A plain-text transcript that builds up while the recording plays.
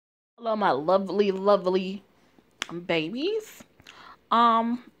Hello, my lovely, lovely babies.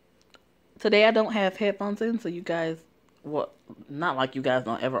 Um, Today I don't have headphones in, so you guys, well, not like you guys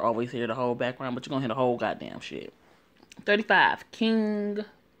don't ever always hear the whole background, but you're gonna hear the whole goddamn shit. 35, King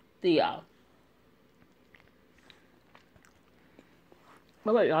Theo.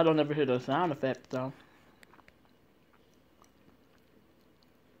 But wait, y'all don't ever hear the sound effect though.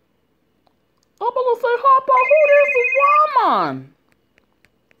 I'm gonna say, Hopper, who this woman?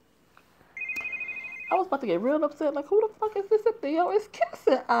 I was about to get real upset, like, who the fuck is this if Theo is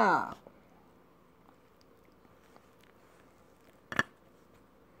kissing?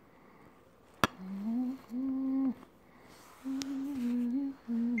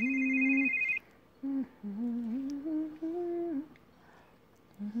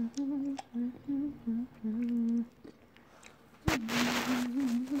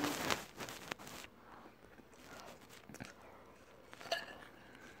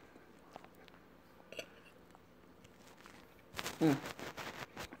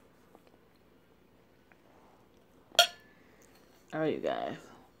 Alright, you guys.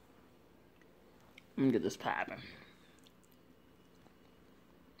 Let me get this popping.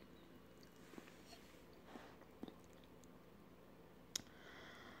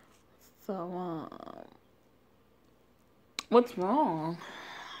 So, what's wrong?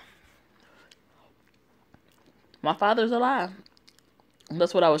 My father's alive.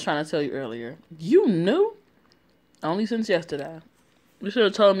 That's what I was trying to tell you earlier. You knew? Only since yesterday. You should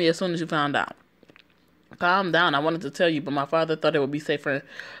have told me as soon as you found out. Calm down. I wanted to tell you, but my father thought it would be safer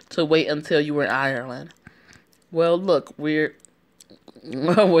to wait until you were in Ireland. Well, look, we're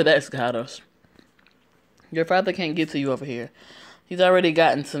where that's got us. Your father can't get to you over here. He's already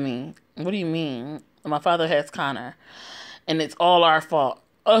gotten to me. What do you mean? My father has Connor, and it's all our fault.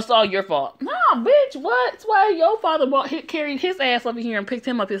 Oh, it's all your fault. Nah, bitch, what? It's why your father carried his ass over here and picked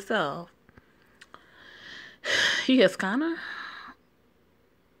him up himself. He has Connor?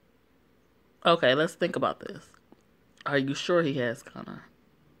 Okay, let's think about this. Are you sure he has Connor?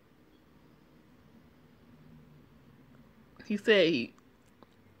 He said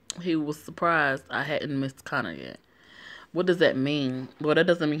he was surprised I hadn't missed Connor yet. What does that mean? Well, that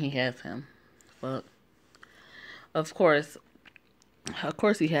doesn't mean he has him. Fuck. Of course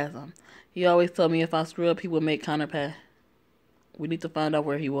he has him. He always told me if I screw up, he would make Connor pay. We need to find out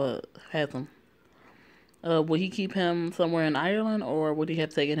where he has him. Would he keep him somewhere in Ireland, or would he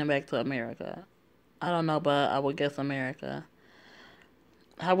have taken him back to America? I don't know, but I would guess America.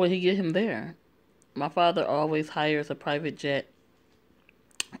 How would he get him there? My father always hires a private jet.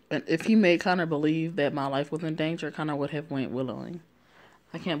 And if he made Connor believe that my life was in danger, Connor would have went willingly.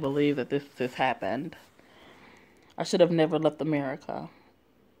 I can't believe that this has happened. I should have never left America.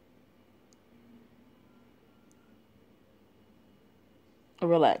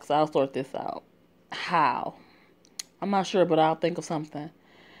 Relax, I'll sort this out. How? I'm not sure, but I'll think of something.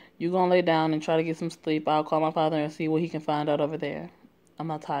 You gonna lay down and try to get some sleep. I'll call my father and see what he can find out over there. I'm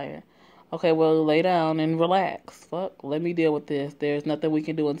not tired. Okay, well, lay down and relax. Fuck, let me deal with this. There's nothing we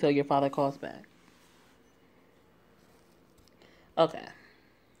can do until your father calls back. Okay.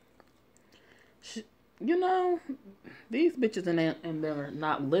 You know, these bitches and they're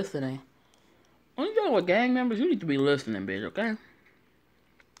not listening. When you dealing with gang members, you need to be listening, bitch, okay?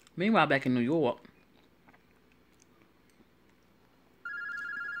 Meanwhile, back in New York.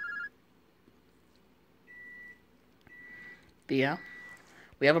 Theo,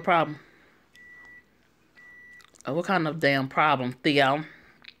 we have a problem. Oh, what kind of damn problem, Theo?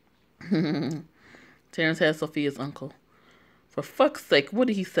 Terrence has Sophia's uncle. For fuck's sake, what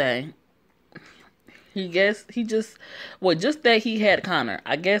did he say? Just that he had Connor.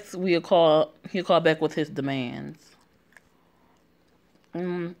 I guess he'll call back with his demands.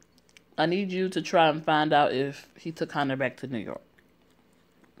 I need you to try and find out if he took Connor back to New York.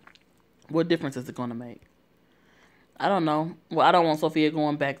 What difference is it going to make? I don't know. Well, I don't want Sophia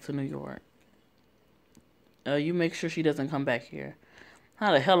going back to New York. You make sure she doesn't come back here.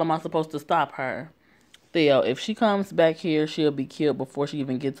 How the hell am I supposed to stop her? Theo, if she comes back here, she'll be killed before she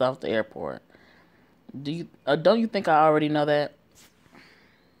even gets off the airport. Don't you think I already know that?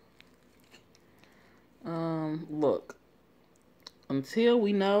 Look. Until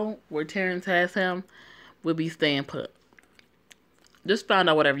we know where Terrence has him, we'll be staying put. Just find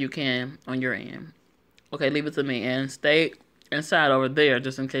out whatever you can on your end. Okay, leave it to me. And stay inside over there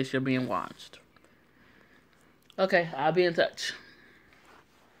just in case you're being watched. Okay, I'll be in touch.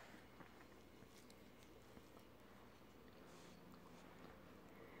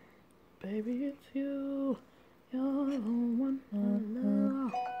 Baby, it's you. You're the one I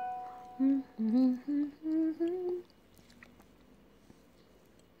love.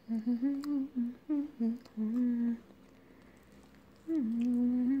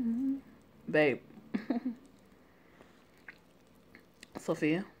 Babe.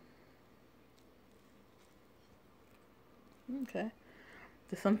 Sophia. Okay.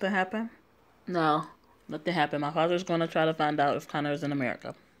 Did something happen? No. Nothing happened. My father's going to try to find out if Connor is in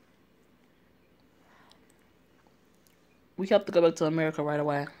America. We have to go back to America right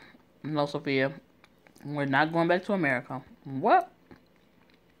away. No, Sophia. We're not going back to America. What?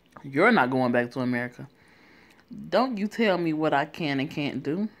 You're not going back to America. Don't you tell me what I can and can't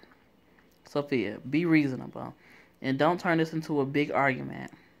do. Sophia, be reasonable. And don't turn this into a big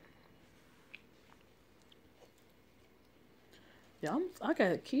argument. Yeah, I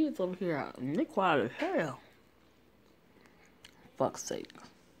got kids over here and they quiet as hell. Fuck's sake.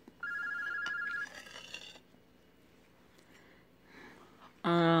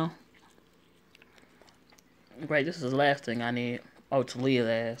 Right, this is the last thing I need. Oh, Talia's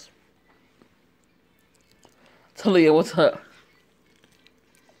ass. Talia, what's up?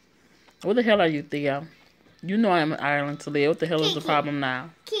 What the hell are you, Theo? You know I'm in Ireland, Talia. What the hell is the problem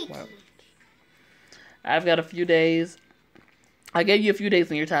now? Well, I've got a few days. I gave you a few days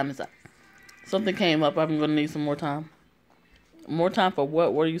and your time is up. Something came up. I'm going to need some more time. More time for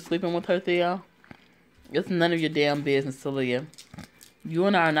what? Were you sleeping with her, Theo? It's none of your damn business, Talia. You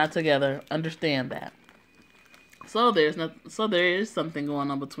and I are not together. Understand that. So there is something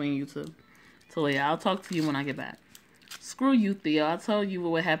going on between you two. Talia, I'll talk to you when I get back. Screw you, Theo. I'll tell you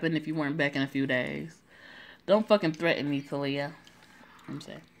what would happen if you weren't back in a few days. Don't fucking threaten me, Talia. I'm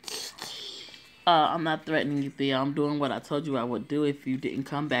saying. I'm not threatening you, Theo. I'm doing what I told you I would do if you didn't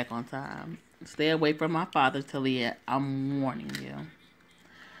come back on time. Stay away from my father, Talia. I'm warning you.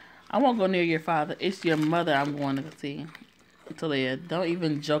 I won't go near your father. It's your mother I'm going to see. Talia, don't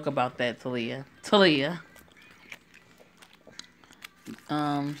even joke about that, Talia. Talia.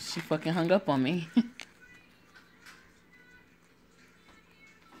 She fucking hung up on me.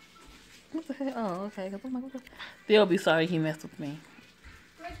 What the hell? Oh, okay. They'll be sorry he messed with me.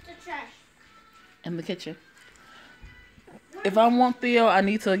 Where's the trash? In the kitchen. If I want Theo, I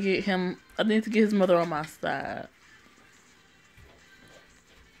need to get his mother on my side.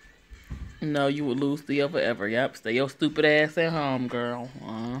 No, you would lose Theo forever. Yep, stay your stupid ass at home, girl.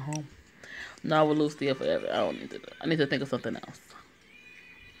 No, I would lose Theo forever. I need to think of something else.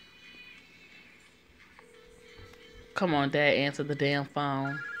 Come on, Dad, answer the damn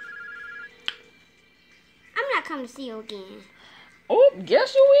phone. I'm not coming to see you again. Oh,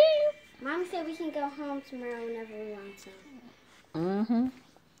 yes you will. Mom said we can go home tomorrow whenever we want to.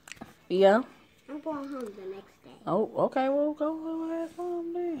 Yeah. I'm going home the next day. Oh, okay. Well, go have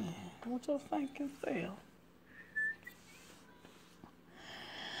fun then. What you thinking, Theo?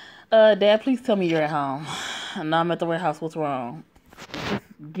 Dad, please tell me you're at home. No, I'm at the warehouse. What's wrong? Just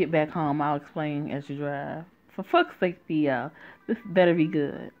get back home. I'll explain as you drive. For fuck's sake, Theo. This better be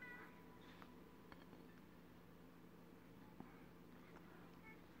good.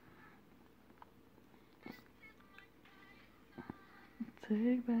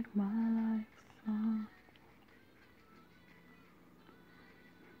 Take back my life song.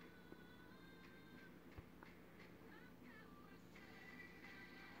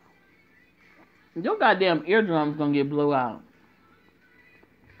 Your goddamn eardrum's gonna get blew out.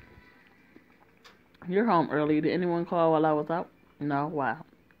 You're home early. Did anyone call while I was out? No? Why?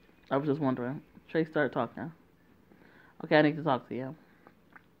 I was just wondering. Trey started talking. Okay, I need to talk to you.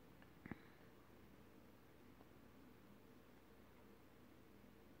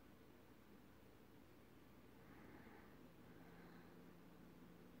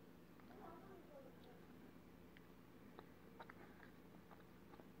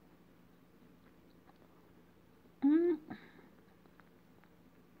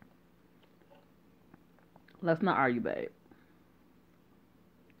 Let's not argue, babe.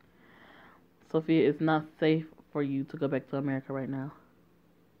 Sophia, it's not safe for you to go back to America right now.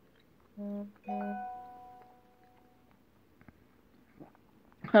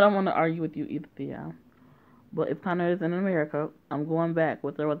 I don't want to argue with you either, Theo. But if Connor is in America, I'm going back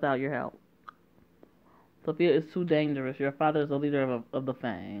with or without your help. Sophia is too dangerous. Your father is the leader of the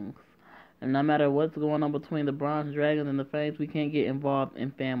Fangs. And no matter what's going on between the Bronze Dragons and the Fangs, we can't get involved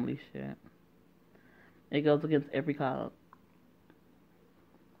in family shit. It goes against every code.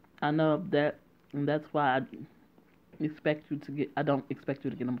 I know that, and that's why I don't expect you to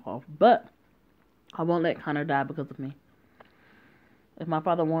get involved. But I won't let Connor die because of me. If my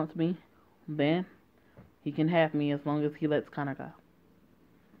father wants me, then he can have me as long as he lets Connor go.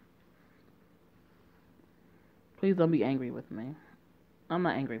 Please don't be angry with me. I'm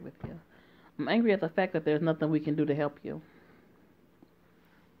not angry with you. I'm angry at the fact that there's nothing we can do to help you.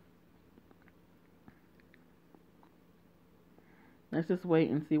 Let's just wait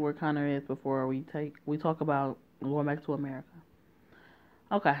and see where Connor is before we talk about going back to America.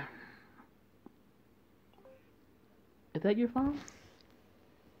 Okay. Is that your phone?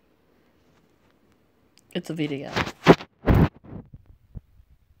 It's a video.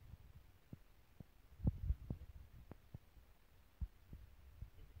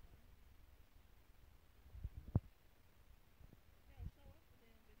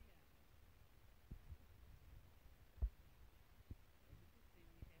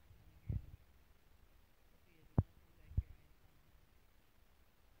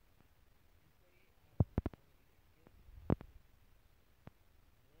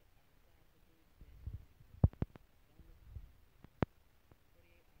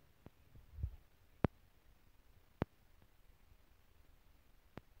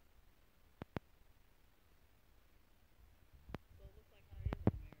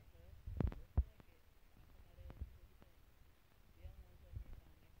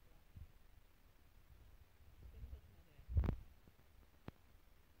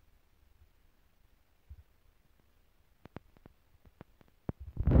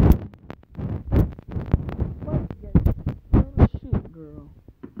 Shit, girl.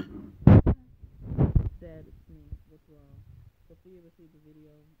 Dad, it's me. What's wrong? Sophia received a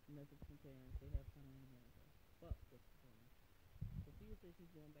video message from parents. They have Connor in America. Fuck what's wrong. Sophia says she's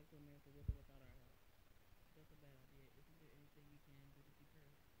going back to America with or without our help. That's a bad idea. Isn't there anything we can do to keep her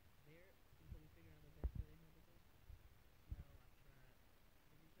there until we figure out a best way to handle this? No, I tried.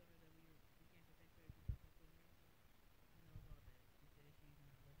 Did you tell her that we can't protect her if she goes back to America? She knows all that. She says she's not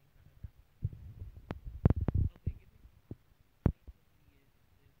letting Connor die without her. Okay, give me some time. I need Sophia is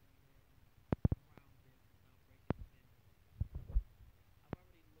around this without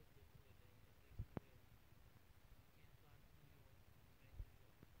breaking the family. I've already looked into it, Dad. There's no way around it.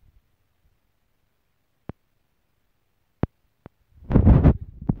 You can't fly to New York and come back to New York.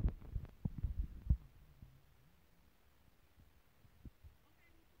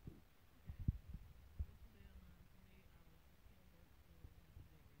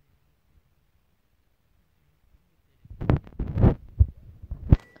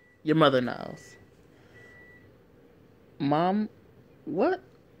 Your mother knows. Mom, what?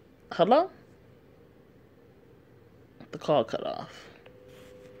 Hello? The call cut off.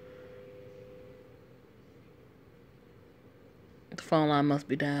 The phone line must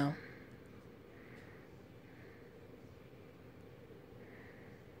be down.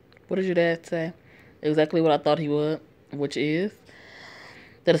 What did your dad say? Exactly what I thought he would, which is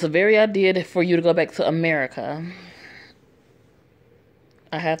that it's a very idea for you to go back to America.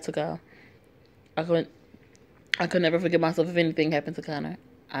 I have to go. I could never forgive myself if anything happened to Connor.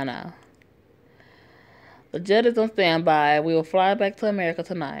 I know. The jet is on standby. We will fly back to America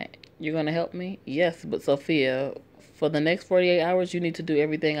tonight. You're going to help me? Yes, but Sophia, for the next 48 hours, you need to do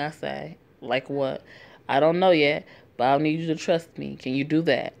everything I say. Like what? I don't know yet, but I'll need you to trust me. Can you do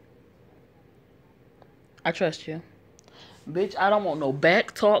that? I trust you. Bitch, I don't want no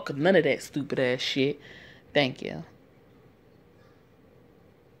back talk, none of that stupid ass shit. Thank you.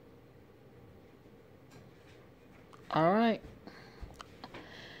 All right.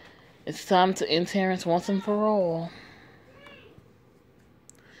 It's time to end Terrence once and for all.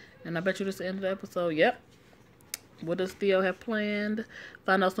 And I bet you this is the end of the episode. Yep. What does Theo have planned?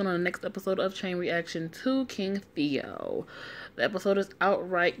 Find out soon on the next episode of Chain Reaction to King Theo. The episode is out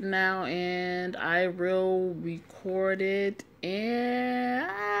right now, and I will record it.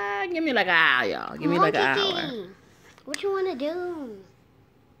 And give me like an hour, y'all. Give me like an hour. What you want to do?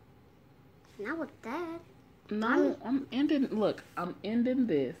 Not with that. No, I'm ending. Look, I'm ending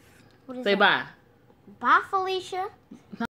this. What is Say that? bye. Bye, Felicia.